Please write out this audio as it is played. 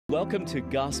Welcome to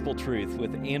Gospel Truth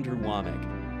with Andrew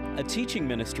Wommack, a teaching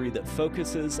ministry that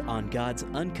focuses on God's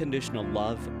unconditional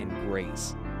love and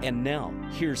grace. And now,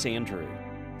 here's Andrew.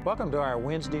 Welcome to our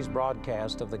Wednesday's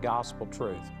broadcast of the Gospel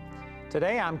Truth.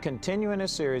 Today I'm continuing a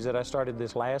series that I started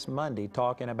this last Monday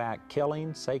talking about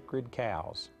killing sacred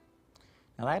cows.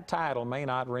 Now that title may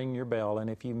not ring your bell, and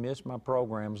if you missed my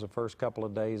programs the first couple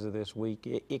of days of this week,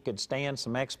 it could stand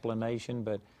some explanation,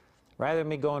 but rather than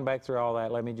me going back through all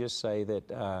that, let me just say that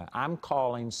I'm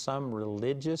calling some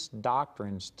religious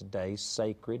doctrines today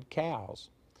sacred cows.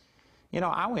 You know,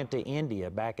 I went to India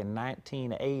back in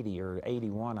 1980 or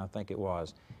 81, I think it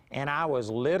was, and I was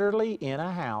literally in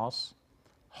a house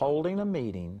holding a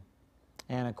meeting,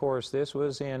 and of course this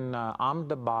was in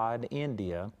Ahmedabad,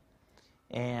 India,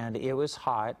 and it was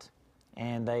hot,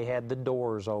 and they had the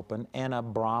doors open, and a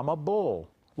Brahma bull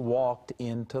walked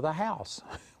into the house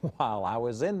while I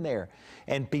was in there,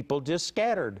 and people just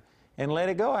scattered and let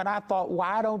it go. And I thought,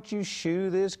 why don't you shoo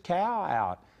this cow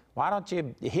out? Why don't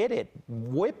you hit it,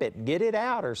 whip it, get it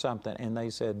out or something? And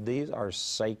they said, these are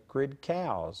sacred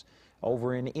cows.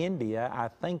 Over in India, I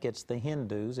think it's the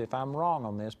Hindus. If I'm wrong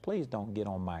on this, please don't get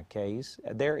on my case.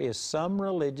 There is some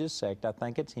religious sect, I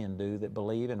think it's Hindu, that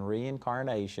believe in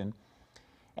reincarnation,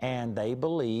 and they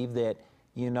believe that,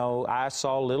 you know, I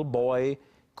saw a little boy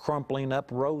crumpling up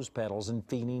rose petals and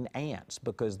feeding ants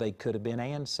because they could have been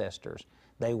ancestors.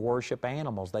 They worship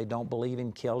animals. They don't believe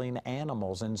in killing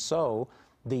animals. And so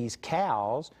these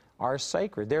cows are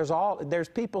sacred. There's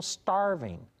people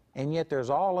starving, and yet there's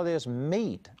all of this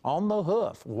meat on the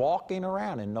hoof walking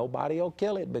around, and nobody will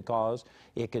kill it because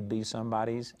it could be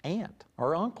somebody's aunt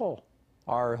or uncle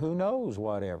or who knows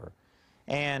whatever.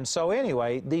 And so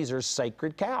anyway, these are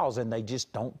sacred cows, and they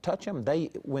just don't touch them.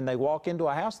 When they walk into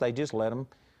a house, they just let them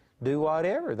do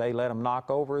whatever. They let them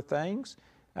knock over things.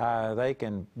 They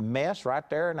can mess right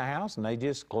there in the house, and they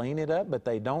just clean it up, but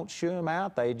they don't shoo them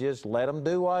out. They just let them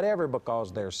do whatever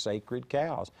because they're sacred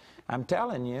cows. I'm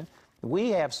telling you, we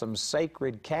have some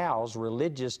sacred cows,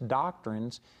 religious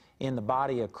doctrines in the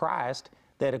body of Christ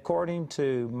that according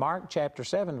to Mark chapter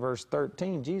 7, verse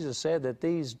 13, Jesus said that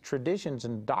these traditions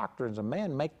and doctrines of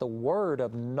men make the word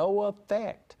of no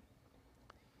effect.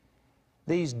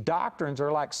 These doctrines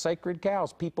are like sacred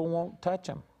cows. People won't touch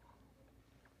them.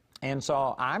 And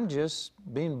so I'm just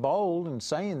being bold and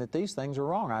saying that these things are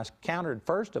wrong. I countered,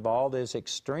 first of all, this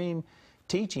extreme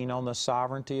teaching on the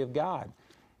sovereignty of God.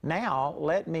 Now,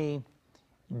 let me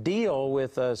deal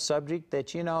with a subject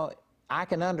that, you know, I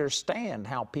can understand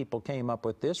how people came up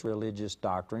with this religious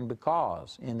doctrine,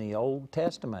 because in the Old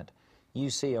Testament you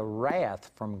see a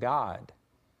wrath from God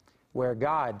where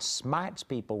God smites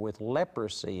people with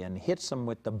leprosy and hits them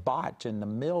with the botch and the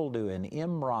mildew and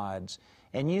emerods.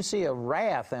 And you see a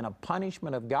wrath and a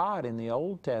punishment of God in the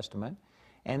Old Testament.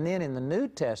 And then in the New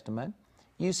Testament,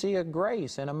 you see a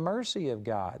grace and a mercy of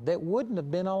God that wouldn't have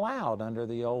been allowed under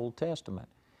the Old Testament.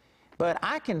 But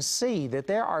I can see that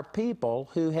there are people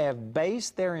who have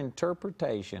based their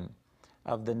interpretation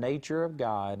of the nature of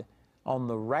God on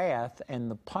the wrath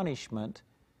and the punishment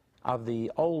of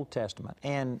the Old Testament.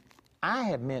 And I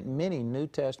have met many New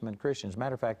Testament Christians.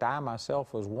 Matter of fact, I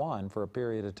myself was one for a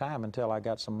period of time until I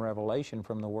got some revelation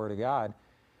from the Word of God,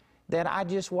 that I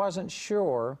just wasn't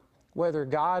sure whether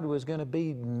God was going to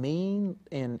be mean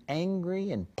and angry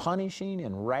and punishing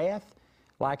and wrath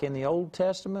like in the Old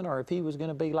Testament, or if He was going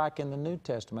to be like in the New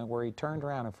Testament where He turned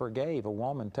around and forgave a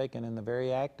woman taken in the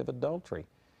very act of adultery.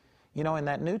 You know, in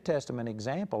that New Testament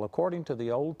example, according to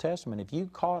the Old Testament, if you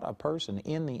caught a person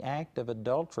in the act of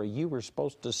adultery, you were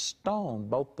supposed to stone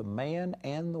both the man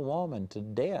and the woman to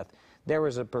death. There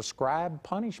was a prescribed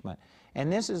punishment.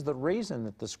 And this is the reason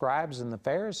that the scribes and the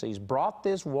Pharisees brought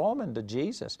this woman to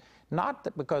Jesus, not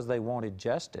because they wanted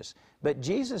justice, but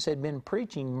Jesus had been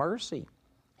preaching mercy.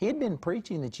 He had been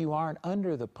preaching that you aren't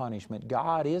under the punishment.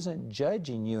 God isn't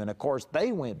judging you. And of course,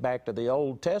 they went back to the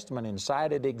Old Testament and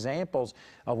cited examples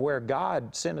of where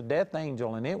God sent a death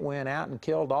angel and it went out and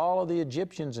killed all of the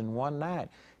Egyptians in one night.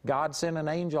 God sent an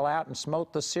angel out and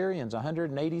smote the Syrians,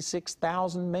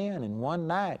 186,000 men in one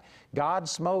night. God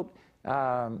smote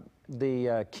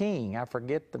the king, I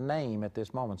forget the name at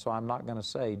this moment, so I'm not going to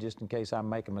say just in case I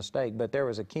make a mistake, but there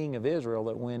was a king of Israel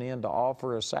that went in to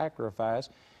offer a sacrifice,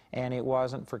 and it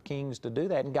wasn't for kings to do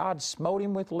that. And God smote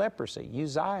him with leprosy.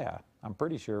 Uzziah, I'm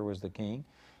pretty sure, was the king.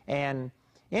 And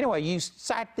anyway, you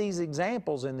cite these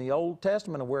examples in the Old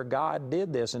Testament of where God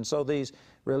did this. And so these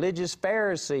religious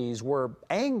Pharisees were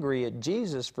angry at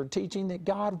Jesus for teaching that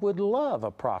God would love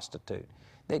a prostitute,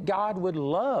 that God would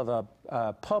love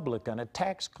a publican, a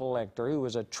tax collector who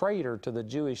was a traitor to the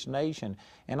Jewish nation,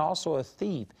 and also a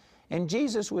thief. And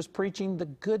Jesus was preaching the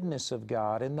goodness of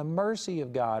God and the mercy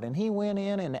of God. And He went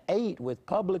in and ate with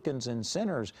publicans and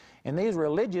sinners. And these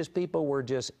religious people were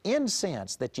just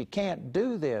incensed that you can't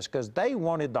do this, because they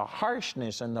wanted the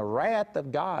harshness and the wrath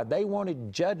of God. They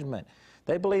wanted judgment.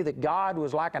 They believed that God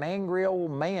was like an angry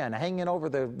old man hanging over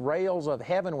the rails of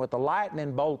heaven with a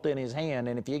lightning bolt in His hand.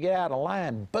 And if you get out of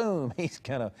line, boom, He's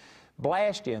going to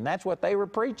blast you. And that's what they were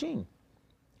preaching.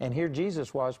 And here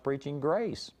Jesus was preaching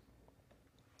grace.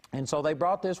 And so they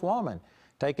brought this woman,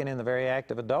 taken in the very act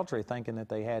of adultery, thinking that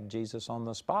they had Jesus on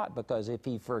the spot, because if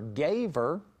He forgave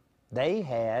her, they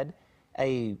had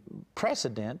a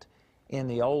precedent in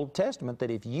the Old Testament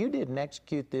that if you didn't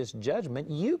execute this judgment,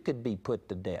 you could be put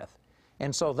to death.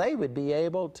 And so they would be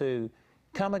able to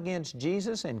come against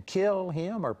Jesus and kill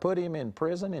Him or put Him in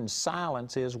prison and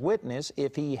silence His witness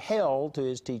if He held to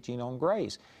His teaching on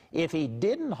grace. If He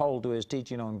didn't hold to His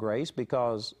teaching on grace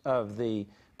because of the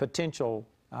potential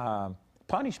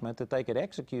punishment that they could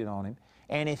execute on Him,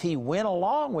 and if He went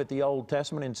along with the Old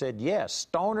Testament and said, yes,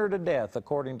 stone her to death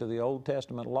according to the Old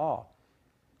Testament law,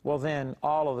 well, then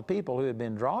all of the people who had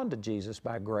been drawn to Jesus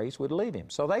by grace would leave Him.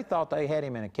 So they thought they had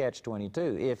Him in a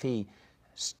catch-22. If He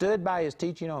stood by His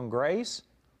teaching on grace,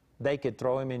 they could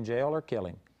throw Him in jail or kill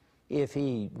Him. If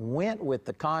He went with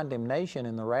the condemnation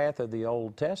and the wrath of the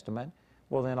Old Testament,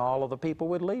 well, then all of the people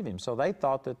would leave Him. So they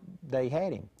thought that they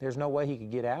had Him. There's no way He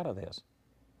could get out of this.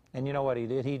 And you know what He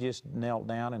did? He just knelt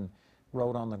down and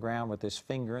wrote on the ground with His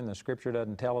finger, and the Scripture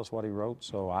doesn't tell us what He wrote,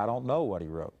 so I don't know what He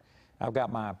wrote. I've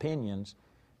got my opinions.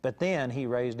 But then He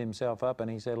raised Himself up and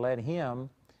He said, let him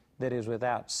that is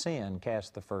without sin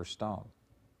cast the first stone.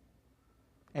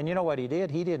 And you know what He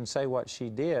did? He didn't say what she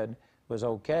did was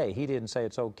okay. He didn't say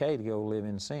it's okay to go live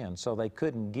in sin. So they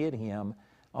couldn't get Him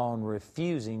on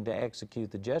refusing to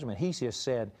execute the judgment. He just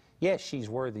said, yes, she's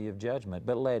worthy of judgment,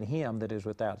 but let him that is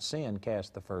without sin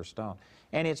cast the first stone.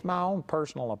 And it's my own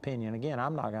personal opinion. Again,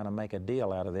 I'm not going to make a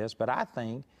deal out of this, but I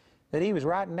think that He was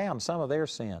writing down some of their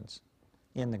sins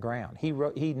in the ground.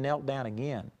 He knelt down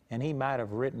again, and He might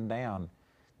have written down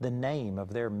the name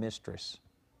of their mistress.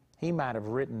 He might have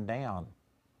written down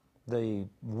the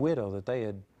widow that they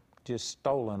had just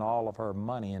stolen all of her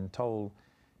money and told,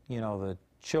 the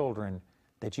children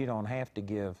that you don't have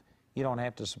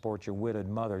to support your widowed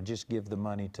mother, just give the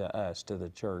money to us, to the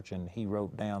church. And he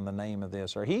wrote down the name of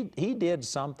this. Or he did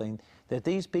something that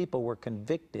these people were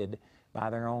convicted by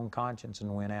their own conscience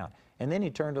and went out. And then He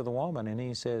turned to the woman and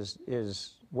He says,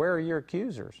 where are your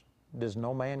accusers? Does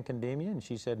no man condemn you? And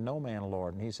she said, no man,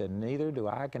 Lord. And He said, neither do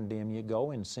I condemn you.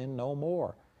 Go and sin no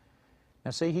more.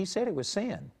 Now see, He said it was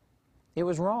sin. It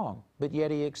was wrong, but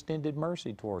yet He extended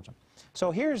mercy towards them.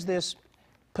 So here's this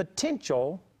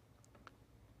potential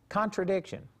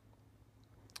contradiction.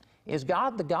 Is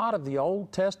God the God of the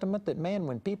Old Testament that, man,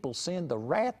 when people sinned, the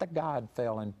wrath of God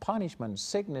fell and punishment,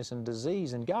 sickness, and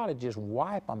disease, and God would just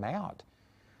wipe them out?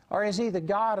 Or is He the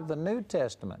God of the New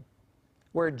Testament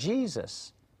where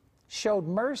Jesus showed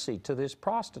mercy to this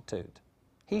prostitute?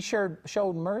 He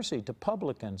showed mercy to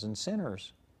publicans and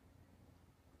sinners.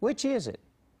 Which is it?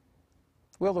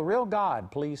 Will the real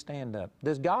God please stand up?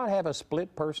 Does God have a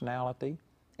split personality?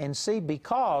 And see,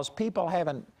 because people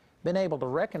haven't been able to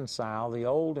reconcile the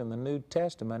Old and the New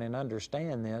Testament and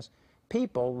understand this,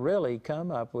 people really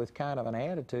come up with kind of an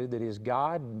attitude that, is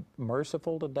God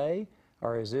merciful today,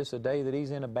 or is this a day that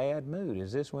He's in a bad mood?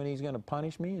 Is this when He's going to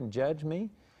punish me and judge me?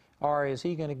 Or is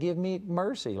He going to give me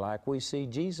mercy like we see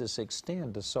Jesus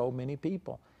extend to so many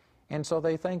people? And so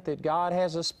they think that God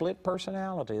has a split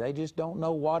personality. They just don't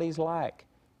know what He's like.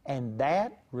 And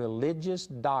that religious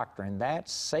doctrine, that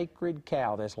sacred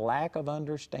cow, this lack of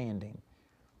understanding,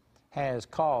 has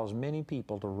caused many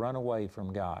people to run away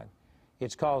from God.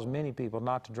 It's caused many people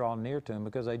not to draw near to Him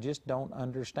because they just don't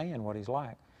understand what He's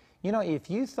like. If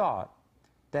you thought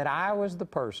that I was the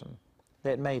person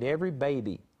that made every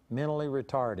baby mentally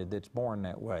retarded that's born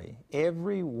that way,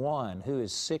 everyone who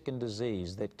is sick and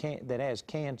diseased, that has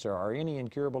cancer or any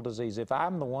incurable disease, if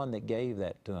I'm the one that gave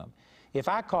that to them, if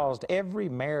I caused every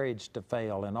marriage to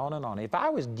fail and on, if I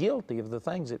was guilty of the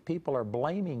things that people are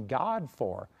blaming God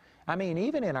for, I mean,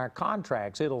 even in our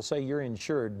contracts, it'll say you're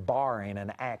insured barring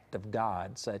an act of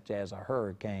God, such as a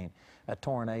hurricane, a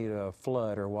tornado, a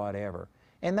flood, or whatever.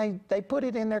 And they put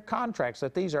it in their contracts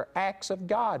that these are acts of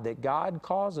God, that God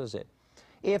causes it.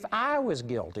 If I was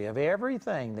guilty of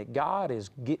everything that God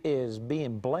is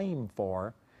being blamed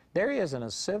for, there isn't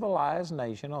a civilized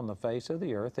nation on the face of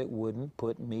the earth that wouldn't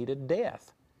put me to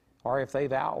death. Or if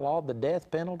they've outlawed the death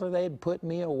penalty, they'd put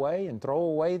me away and throw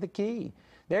away the key.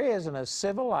 There isn't a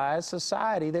civilized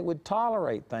society that would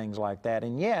tolerate things like that.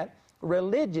 And yet,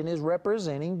 religion is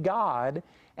representing God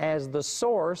as the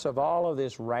source of all of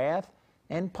this wrath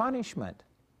and punishment.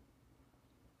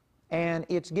 And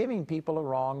it's giving people a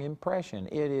wrong impression.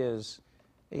 It's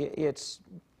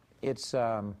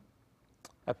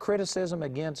a criticism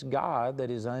against God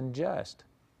that is unjust.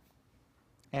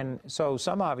 And so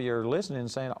some of you are listening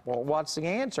and saying, well, what's the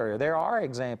answer? There are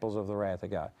examples of the wrath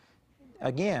of God.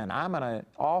 Again, I'm going to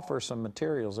offer some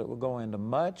materials that will go into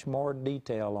much more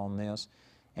detail on this,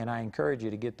 and I encourage you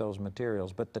to get those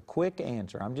materials. But the quick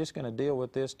answer, I'm just going to deal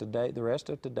with this today, the rest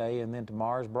of today, and then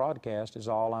tomorrow's broadcast is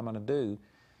all I'm going to do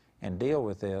and deal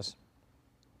with this.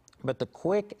 But the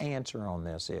quick answer on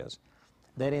this is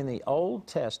that in the Old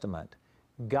Testament,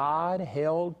 God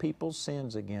held people's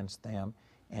sins against them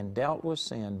and dealt with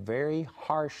sin very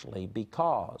harshly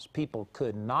because people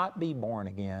could not be born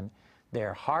again.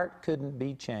 Their heart couldn't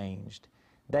be changed.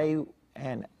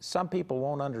 And some people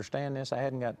won't understand this. I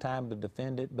hadn't got time to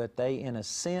defend it, but they, in a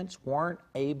sense, weren't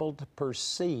able to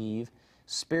perceive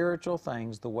spiritual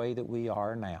things the way that we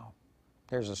are now.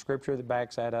 There's a scripture that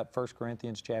backs that up, 1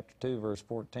 Corinthians chapter 2, verse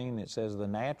 14. It says, the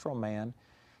natural man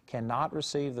cannot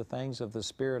receive the things of the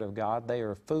Spirit of God. They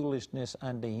are foolishness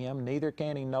unto him, neither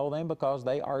can he know them because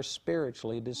they are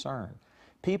spiritually discerned.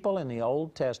 People in the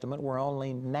Old Testament were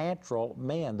only natural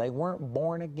men. They weren't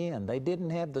born again. They didn't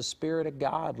have the Spirit of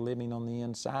God living on the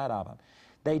inside of them.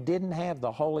 They didn't have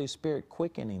the Holy Spirit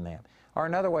quickening them. Or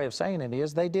another way of saying it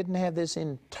is they didn't have this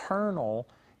internal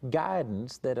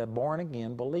guidance that a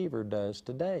born-again believer does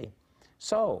today.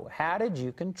 So, how did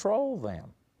you control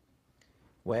them?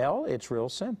 Well, it's real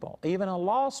simple. Even a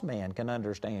lost man can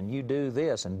understand you do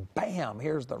this and bam,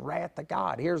 here's the wrath of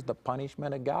God. Here's the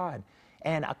punishment of God.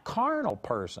 And a carnal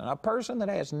person, a person that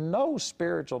has no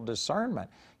spiritual discernment,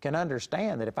 can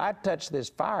understand that if I touch this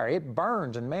fire, it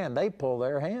burns, and man, they pull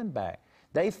their hand back.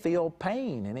 They feel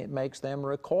pain, and it makes them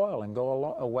recoil and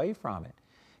go away from it.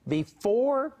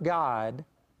 Before God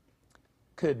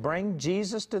could bring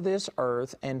Jesus to this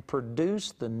earth and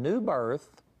produce the new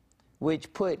birth,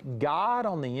 which put God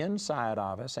on the inside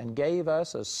of us and gave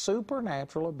us a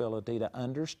supernatural ability to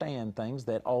understand things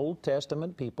that Old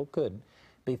Testament people couldn't.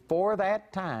 Before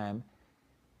that time,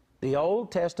 the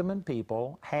Old Testament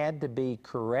people had to be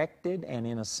corrected and,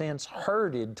 in a sense,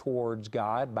 herded towards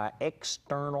God by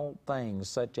external things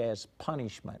such as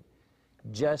punishment,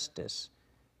 justice,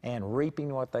 and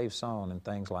reaping what they've sown and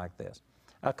things like this.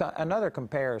 Another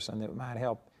comparison that might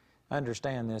help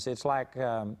understand this, it's like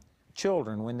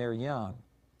children when they're young.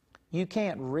 You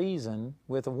can't reason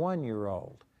with a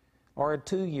 1-year-old or a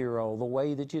 2-year-old the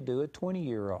way that you do a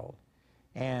 20-year-old.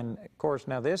 And, of course,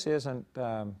 now this isn't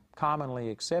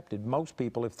commonly accepted. Most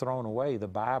people have thrown away the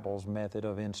Bible's method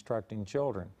of instructing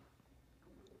children.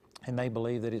 And they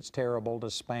believe that it's terrible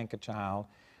to spank a child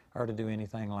or to do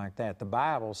anything like that. The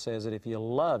Bible says that if you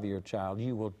love your child,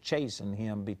 you will chasten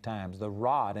him betimes. The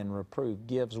rod and reproof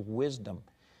gives wisdom,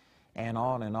 and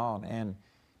on and on.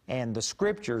 And the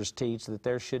Scriptures teach that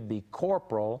there should be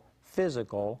corporal,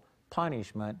 physical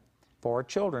punishment for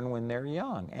children when they're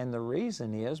young. And the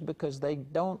reason is because they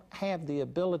don't have the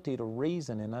ability to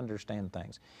reason and understand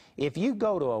things. If you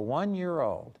go to a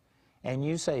 1-year-old and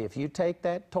you say, if you take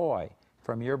that toy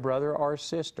from your brother or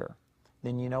sister,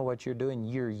 then you know what you're doing?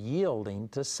 You're yielding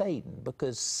to Satan,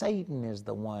 because Satan is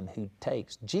the one who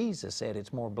takes. Jesus said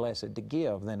it's more blessed to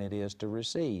give than it is to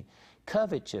receive.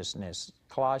 Covetousness,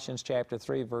 Colossians chapter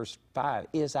 3, verse 5,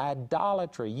 is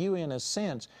idolatry. You, in a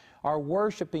sense, are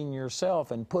worshiping yourself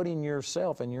and putting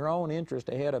yourself and your own interest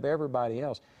ahead of everybody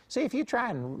else. See, if you try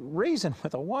and reason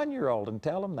with a 1-year-old and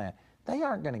tell them that, they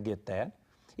aren't going to get that.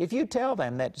 If you tell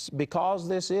them that because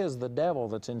this is the devil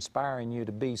that's inspiring you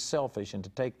to be selfish and to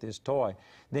take this toy,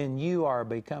 then you are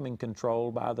becoming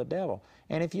controlled by the devil.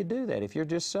 And if you do that, if you're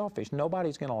just selfish,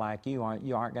 nobody's going to like you.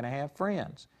 You aren't going to have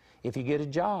friends. If you get a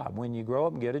job, when you grow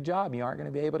up and get a job, you aren't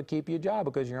going to be able to keep your job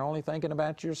because you're only thinking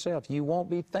about yourself. You won't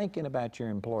be thinking about your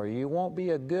employer. You won't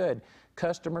be a good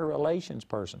customer relations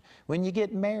person. When you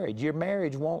get married, your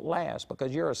marriage won't last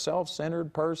because you're a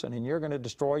self-centered person and you're going to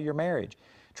destroy your marriage.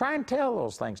 Try and tell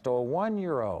those things to a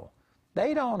 1-year-old.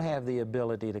 They don't have the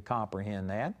ability to comprehend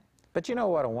that. But you know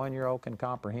what a 1-year-old can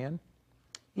comprehend?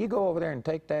 You go over there and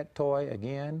take that toy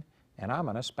again, and I'm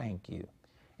going to spank you.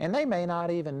 And they may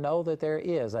not even know that there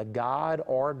is a God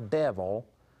or devil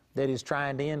that is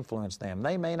trying to influence them.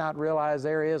 They may not realize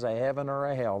there is a heaven or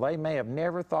a hell. They may have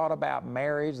never thought about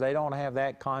marriage. They don't have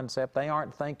that concept. They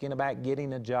aren't thinking about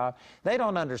getting a job. They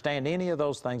don't understand any of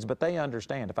those things, but they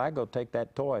understand if I go take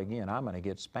that toy again, I'm going to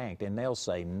get spanked. And they'll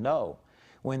say no.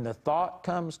 When the thought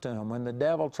comes to them, when the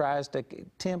devil tries to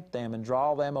tempt them and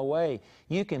draw them away,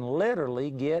 you can literally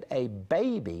get a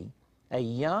baby, a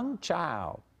young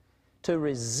child, to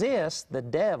resist the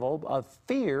devil of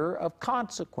fear of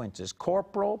consequences,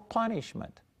 corporal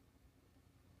punishment.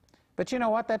 But you know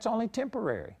what? That's only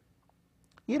temporary.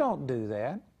 You don't do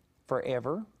that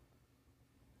forever.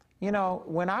 You know,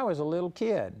 when I was a little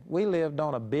kid, we lived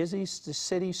on a busy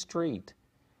city street.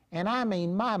 And I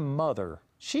mean, my mother,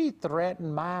 she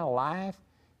threatened my life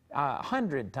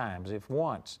 100 times, if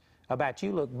once, about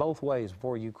you look both ways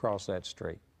before you cross that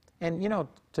street. And you know,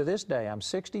 to this day, I'm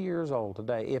 60 years old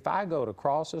today. If I go to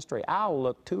cross the street, I'll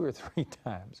look 2 or 3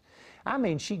 times. I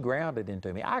mean, she grounded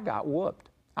into me. I got whooped.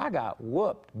 I got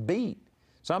whooped, beat.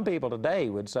 Some people today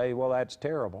would say, well, that's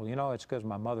terrible. You know, it's because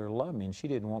my mother loved me and she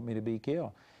didn't want me to be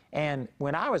killed. And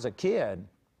when I was a kid,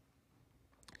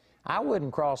 I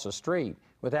wouldn't cross the street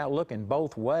without looking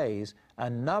both ways a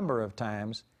number of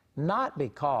times, not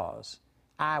because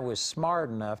I was smart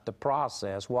enough to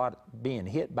process what being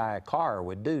hit by a car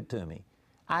would do to me.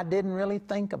 I didn't really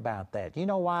think about that. You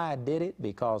know why I did it?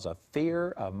 Because of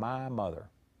fear of my mother.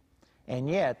 And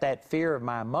yet that fear of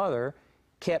my mother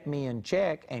kept me in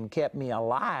check and kept me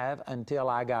alive until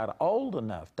I got old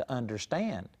enough to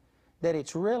understand that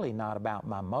it's really not about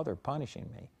my mother punishing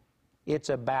me. It's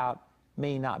about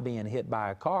me not being hit by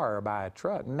a car or by a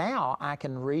truck. Now I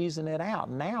can reason it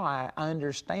out. Now I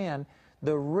understand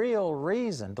the real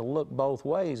reason to look both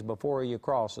ways before you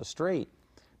cross the street.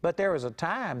 But there was a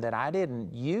time that I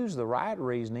didn't use the right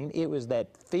reasoning. It was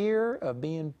that fear of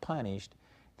being punished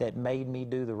that made me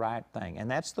do the right thing. And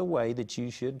that's the way that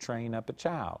you should train up a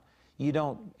child. You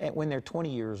don't, when they're 20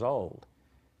 years old,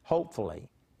 hopefully,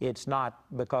 it's not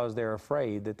because they're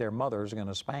afraid that their mother's going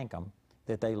to spank them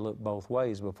that they look both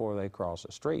ways before they cross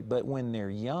the street. But when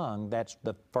they're young, that's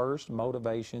the first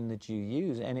motivation that you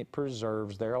use, and it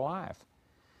preserves their life.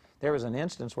 There was an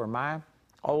instance where my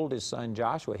oldest son,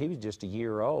 Joshua, he was just a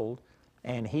year old,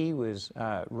 and he was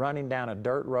running down a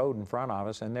dirt road in front of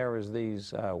us, and there was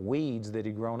these weeds that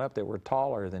had grown up that were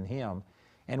taller than him.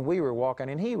 And we were walking,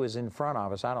 and he was in front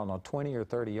of us, I don't know, 20 or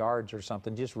 30 yards or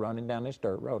something, just running down this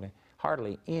dirt road. And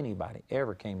hardly anybody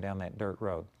ever came down that dirt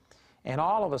road. And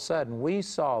all of a sudden, we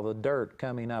saw the dirt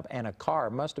coming up, and a car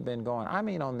must have been going, I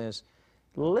mean, on this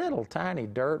little tiny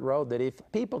dirt road that if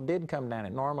people did come down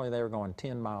it, normally they were going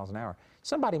 10 miles an hour.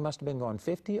 Somebody must have been going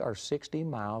 50 or 60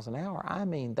 miles an hour. I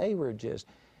mean, they were just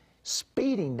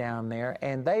speeding down there,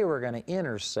 and they were going to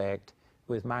intersect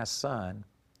with my son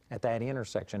at that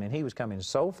intersection. And he was coming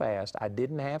so fast, I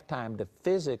didn't have time to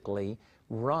physically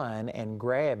run and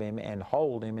grab him and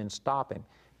hold him and stop him.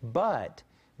 But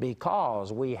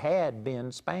because we had been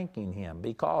spanking him,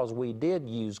 because we did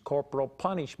use corporal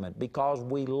punishment, because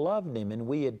we loved him and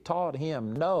we had taught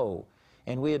him no,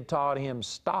 and we had taught him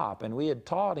stop, and we had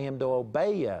taught him to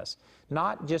obey us,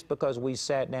 not just because we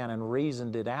sat down and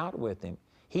reasoned it out with him.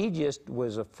 He just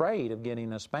was afraid of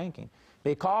getting a spanking.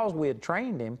 Because we had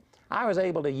trained him, I was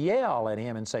able to yell at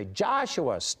him and say,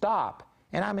 Joshua, stop.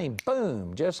 And I mean,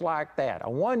 boom, just like that. A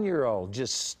 1-year-old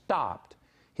just stopped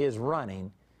his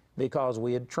running because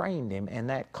we had trained him, and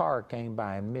that car came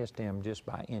by and missed him just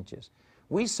by inches.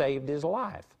 We saved his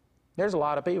life. There's a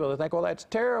lot of people that think, well, that's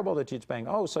terrible that you'd spank.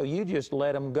 Oh, so you just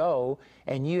let him go,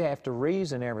 and you have to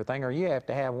reason everything, or you have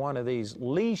to have one of these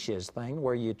leashes thing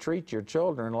where you treat your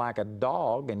children like a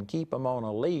dog and keep them on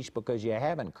a leash because you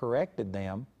haven't corrected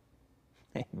them.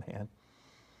 Amen.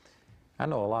 I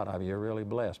know a lot of you are really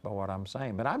blessed by what I'm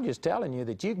saying, but I'm just telling you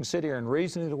that you can sit here and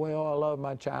reason it away. Oh, I love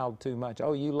my child too much.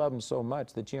 Oh, you love them so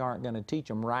much that you aren't going to teach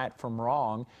them right from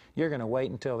wrong. You're going to wait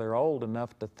until they're old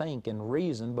enough to think and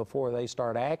reason before they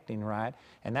start acting right,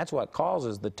 and that's what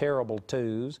causes the terrible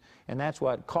twos, and that's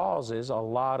what causes a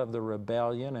lot of the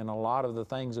rebellion and a lot of the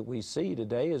things that we see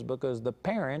today is because the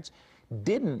parents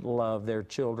didn't love their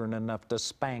children enough to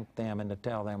spank them and to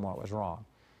tell them what was wrong.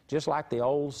 Just like the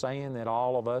old saying that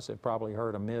all of us have probably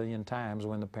heard 1,000,000 times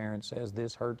when the parent says,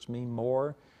 this hurts me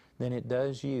more than it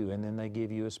does you, and then they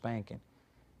give you a spanking.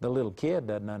 The little kid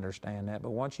doesn't understand that,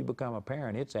 but once you become a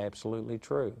parent, it's absolutely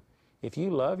true. If you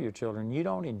love your children, you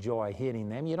don't enjoy hitting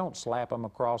them. You don't slap them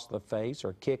across the face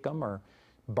or kick them or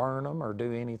burn them or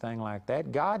do anything like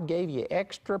that. God gave you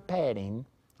extra padding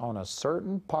on a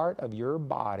certain part of your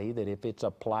body that if it's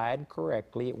applied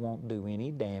correctly, it won't do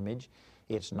any damage.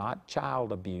 It's not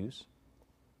child abuse,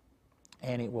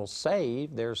 and it will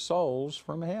save their souls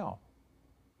from hell.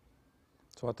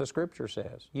 That's what the Scripture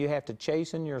says. You have to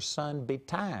chasten your son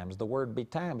betimes. The word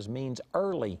betimes means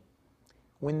early,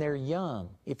 when they're young.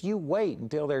 If you wait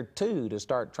until they're 2 to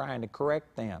start trying to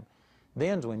correct them,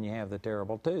 then's when you have the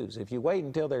terrible twos. If you wait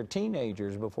until they're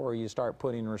teenagers before you start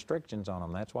putting restrictions on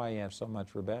them, that's why you have so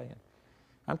much rebellion.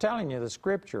 I'm telling you, the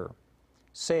Scripture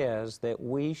says that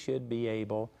we should be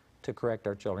able to correct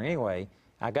our children. Anyway,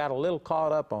 I got a little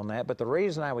caught up on that, but the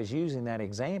reason I was using that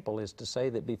example is to say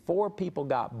that before people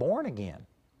got born again,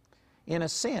 in a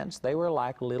sense, they were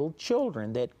like little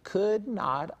children that could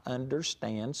not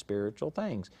understand spiritual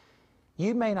things.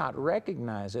 You may not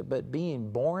recognize it, but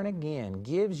being born again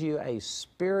gives you a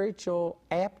spiritual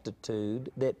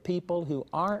aptitude that people who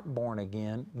aren't born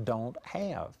again don't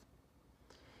have.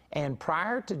 And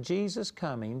prior to Jesus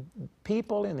coming,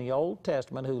 people in the Old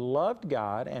Testament who loved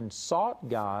God and sought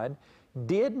God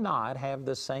did not have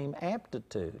the same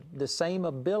aptitude, the same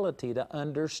ability to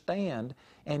understand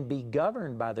and be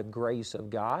governed by the grace of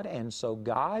God. And so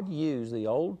God used the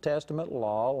Old Testament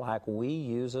law like we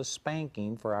use a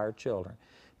spanking for our children.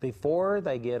 Before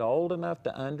they get old enough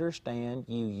to understand,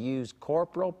 you use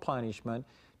corporal punishment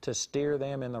to steer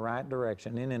them in the right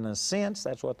direction. And in a sense,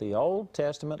 that's what the Old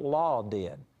Testament law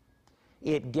did.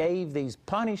 It gave these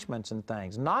punishments and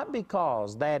things, not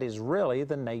because that is really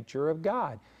the nature of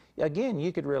God. Again,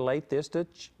 you could relate this to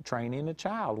training a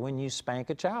child. When you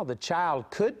spank a child, the child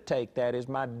could take that as,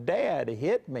 my dad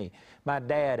hit me, my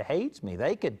dad hates me.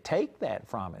 They could take that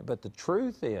from it. But the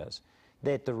truth is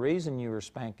that the reason you were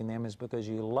spanking them is because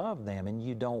you love them and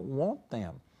you don't want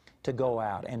them to go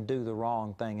out and do the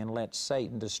wrong thing and let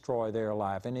Satan destroy their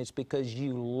life. And it's because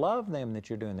you love them that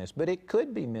you're doing this. But it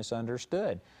could be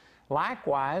misunderstood.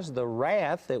 Likewise, the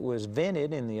wrath that was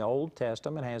vented in the Old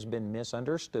Testament has been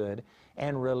misunderstood,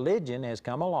 and religion has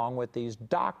come along with these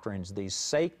doctrines, these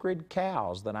sacred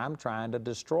cows that I'm trying to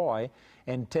destroy,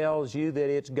 and tells you that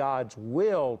it's God's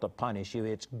will to punish you.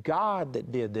 It's God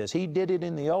that did this. He did it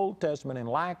in the Old Testament, and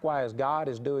likewise God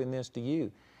is doing this to you.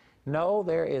 No,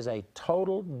 there is a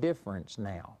total difference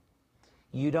now.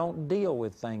 You don't deal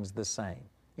with things the same.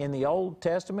 In the Old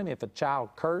Testament, if a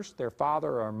child cursed their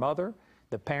father or mother,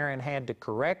 the parent had to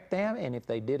correct them, and if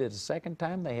they did it a second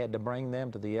time, they had to bring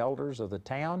them to the elders of the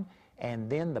town, and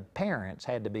then the parents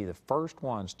had to be the first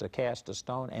ones to cast a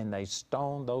stone, and they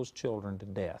stoned those children to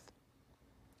death.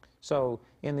 So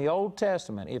in the Old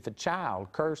Testament, if a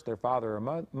child cursed their father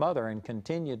or mother and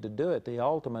continued to do it, the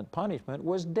ultimate punishment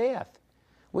was death.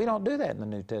 We don't do that in the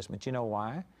New Testament. You know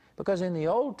why? Because in the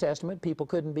Old Testament, people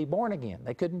couldn't be born again.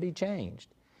 They couldn't be changed.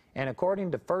 And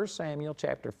according to 1 Samuel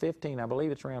chapter 15, I believe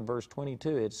it's around verse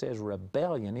 22, it says,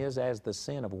 rebellion is as the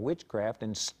sin of witchcraft,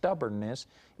 and stubbornness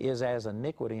is as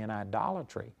iniquity and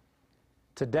idolatry.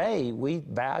 Today, we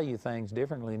value things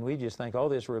differently, and we just think, oh,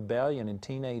 this rebellion and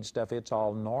teenage stuff, it's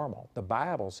all normal. The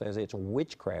Bible says it's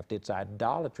witchcraft, it's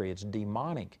idolatry, it's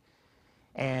demonic.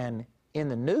 And in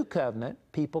the New Covenant,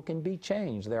 people can be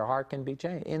changed. Their heart can be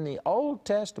changed. In the Old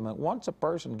Testament, once a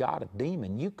person got a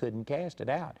demon, you couldn't cast it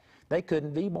out. They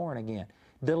couldn't be born again.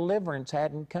 Deliverance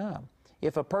hadn't come.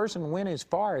 If a person went as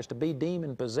far as to be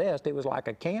demon-possessed, it was like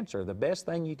a cancer. The best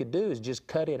thing you could do is just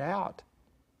cut it out.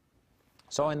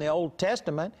 So in the Old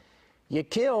Testament, you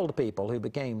killed people who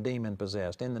became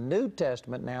demon-possessed. In the New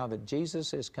Testament, now that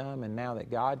Jesus has come and now that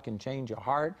God can change your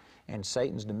heart and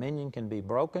Satan's dominion can be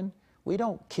broken, we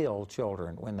don't kill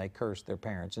children when they curse their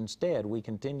parents. Instead, we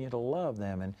continue to love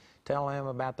them and tell them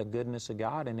about the goodness of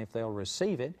God, and if they'll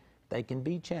receive it, they can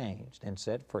be changed and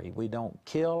set free. We don't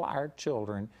kill our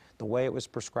children the way it was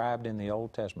prescribed in the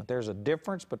Old Testament. There's a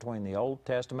difference between the Old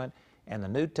Testament and the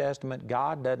New Testament.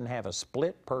 God doesn't have a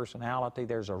split personality.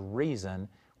 There's a reason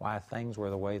why things were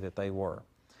the way that they were.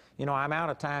 You know, I'm out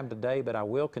of time today, but I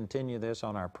will continue this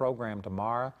on our program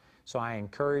tomorrow, so I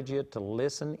encourage you to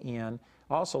listen in.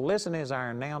 Also, listen as our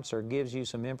announcer gives you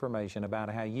some information about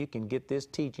how you can get this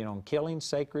teaching on killing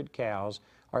sacred cows,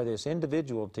 or this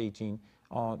individual teaching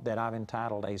that I've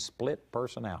entitled A Split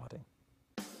Personality.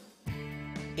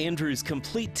 Andrew's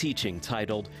complete teaching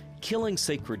titled Killing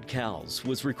Sacred Cows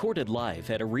was recorded live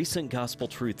at a recent Gospel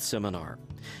Truth seminar.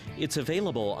 It's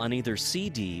available on either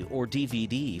CD or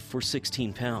DVD for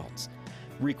 £16.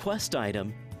 Request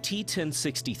item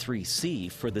T1063C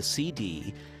for the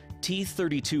CD,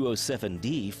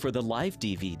 T3207D for the live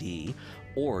DVD,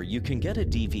 or you can get a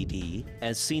DVD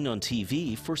as seen on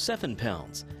TV for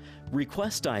 £7.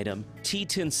 Request item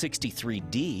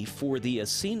T1063D for the As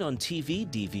Seen on TV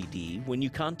DVD when you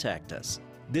contact us.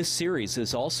 This series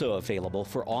is also available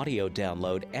for audio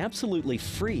download absolutely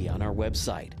free on our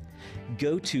website.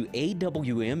 Go to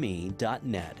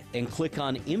awme.net and click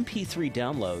on MP3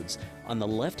 downloads on the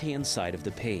left-hand side of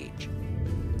the page.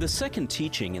 The second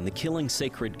teaching in the Killing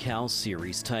Sacred Cows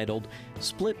series, titled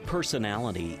Split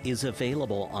Personality, is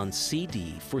available on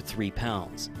CD for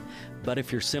 £3. But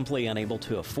if you're simply unable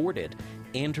to afford it,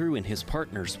 Andrew and his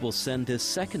partners will send this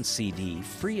second CD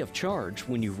free of charge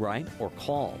when you write or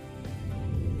call.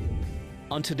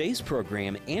 On today's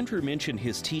program, Andrew mentioned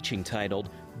his teaching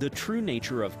titled The True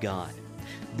Nature of God.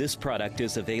 This product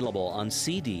is available on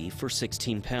CD for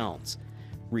 16 pounds.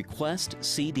 Request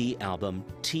CD album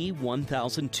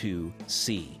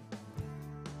T1002C.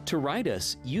 To write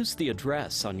us, use the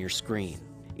address on your screen.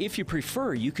 If you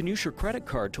prefer, you can use your credit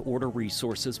card to order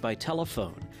resources by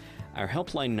telephone. Our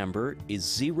helpline number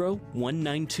is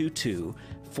 01922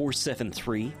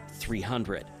 473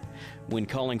 300. When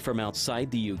calling from outside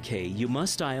the UK, you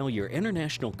must dial your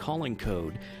international calling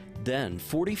code, then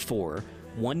 44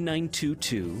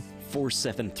 1922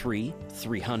 473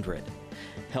 300.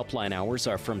 Helpline hours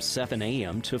are from 7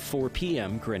 a.m. to 4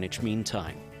 p.m. Greenwich Mean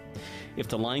Time. If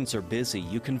the lines are busy,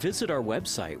 you can visit our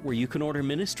website where you can order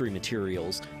ministry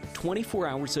materials 24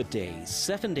 hours a day,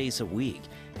 7 days a week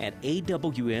at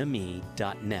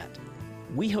awme.net.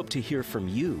 We hope to hear from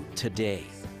you today.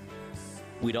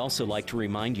 We'd also like to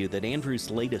remind you that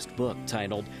Andrew's latest book,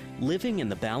 titled Living in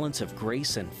the Balance of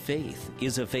Grace and Faith,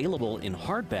 is available in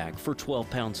hardback for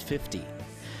 £12.50.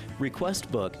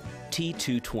 Request book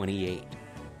T228.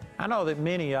 I know that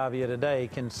many of you today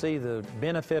can see the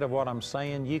benefit of what I'm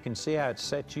saying. You can see how it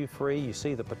sets you free. You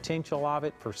see the potential of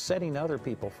it for setting other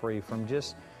people free from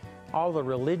just all the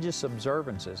religious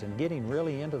observances and getting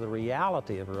really into the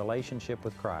reality of a relationship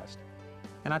with Christ.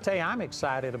 And I tell you, I'm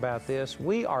excited about this.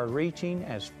 We are reaching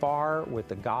as far with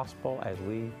the gospel as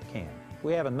we can.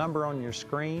 We have a number on your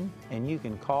screen, and you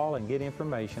can call and get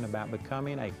information about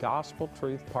becoming a Gospel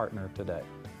Truth partner today.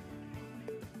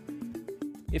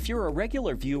 If you're a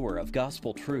regular viewer of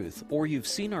Gospel Truth, or you've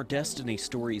seen our Destiny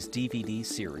Stories DVD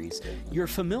series, you're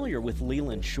familiar with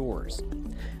Leland Shores.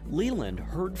 Leland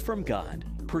heard from God,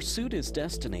 pursued his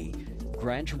destiny,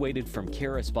 graduated from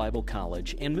Charis Bible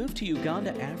College, and moved to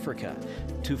Uganda, Africa,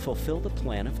 to fulfill the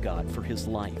plan of God for his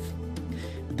life.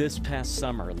 This past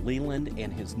summer, Leland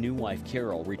and his new wife,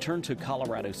 Carol, returned to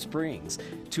Colorado Springs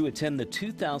to attend the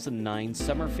 2009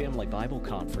 Summer Family Bible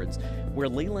Conference, where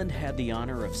Leland had the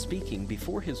honor of speaking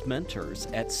before his mentors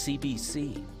at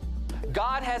CBC.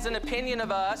 God has an opinion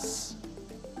of us,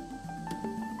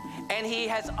 and He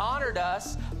has honored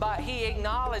us, but He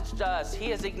acknowledged us. He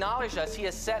has acknowledged us. He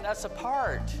has set us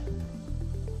apart.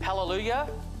 Hallelujah.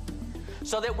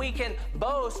 So that we can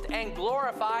boast and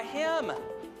glorify Him.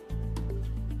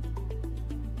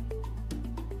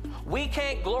 We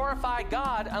can't glorify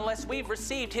God unless we've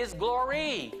received His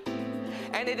glory.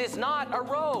 And it is not a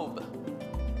robe.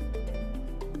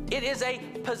 It is a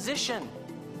position.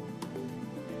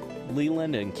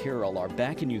 Leland and Carol are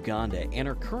back in Uganda and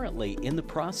are currently in the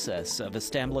process of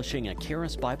establishing a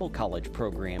Charis Bible College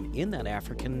program in that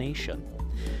African nation.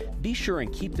 Be sure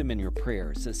and keep them in your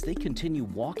prayers as they continue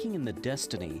walking in the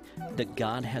destiny that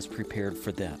God has prepared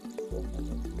for them.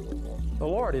 The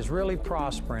Lord is really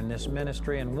prospering this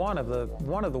ministry, and one of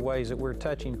the ways that we're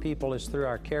touching people is through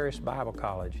our Charis Bible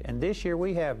College. And this year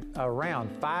we have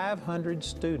around 500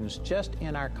 students just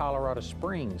in our Colorado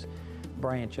Springs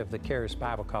branch of the Charis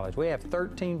Bible College. We have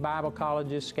 13 Bible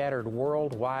colleges scattered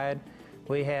worldwide.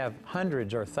 We have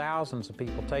hundreds or thousands of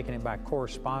people taking it by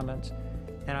correspondence.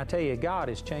 And I tell you, God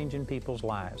is changing people's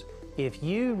lives. If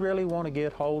you really want to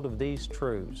get hold of these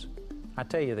truths, I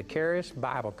tell you, the Charis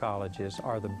Bible Colleges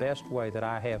are the best way that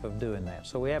I have of doing that.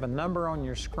 So we have a number on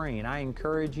your screen. I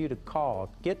encourage you to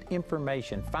call, get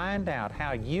information, find out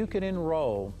how you could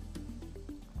enroll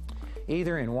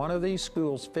either in one of these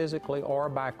schools physically or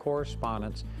by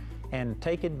correspondence, and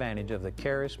take advantage of the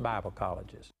Charis Bible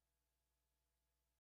Colleges.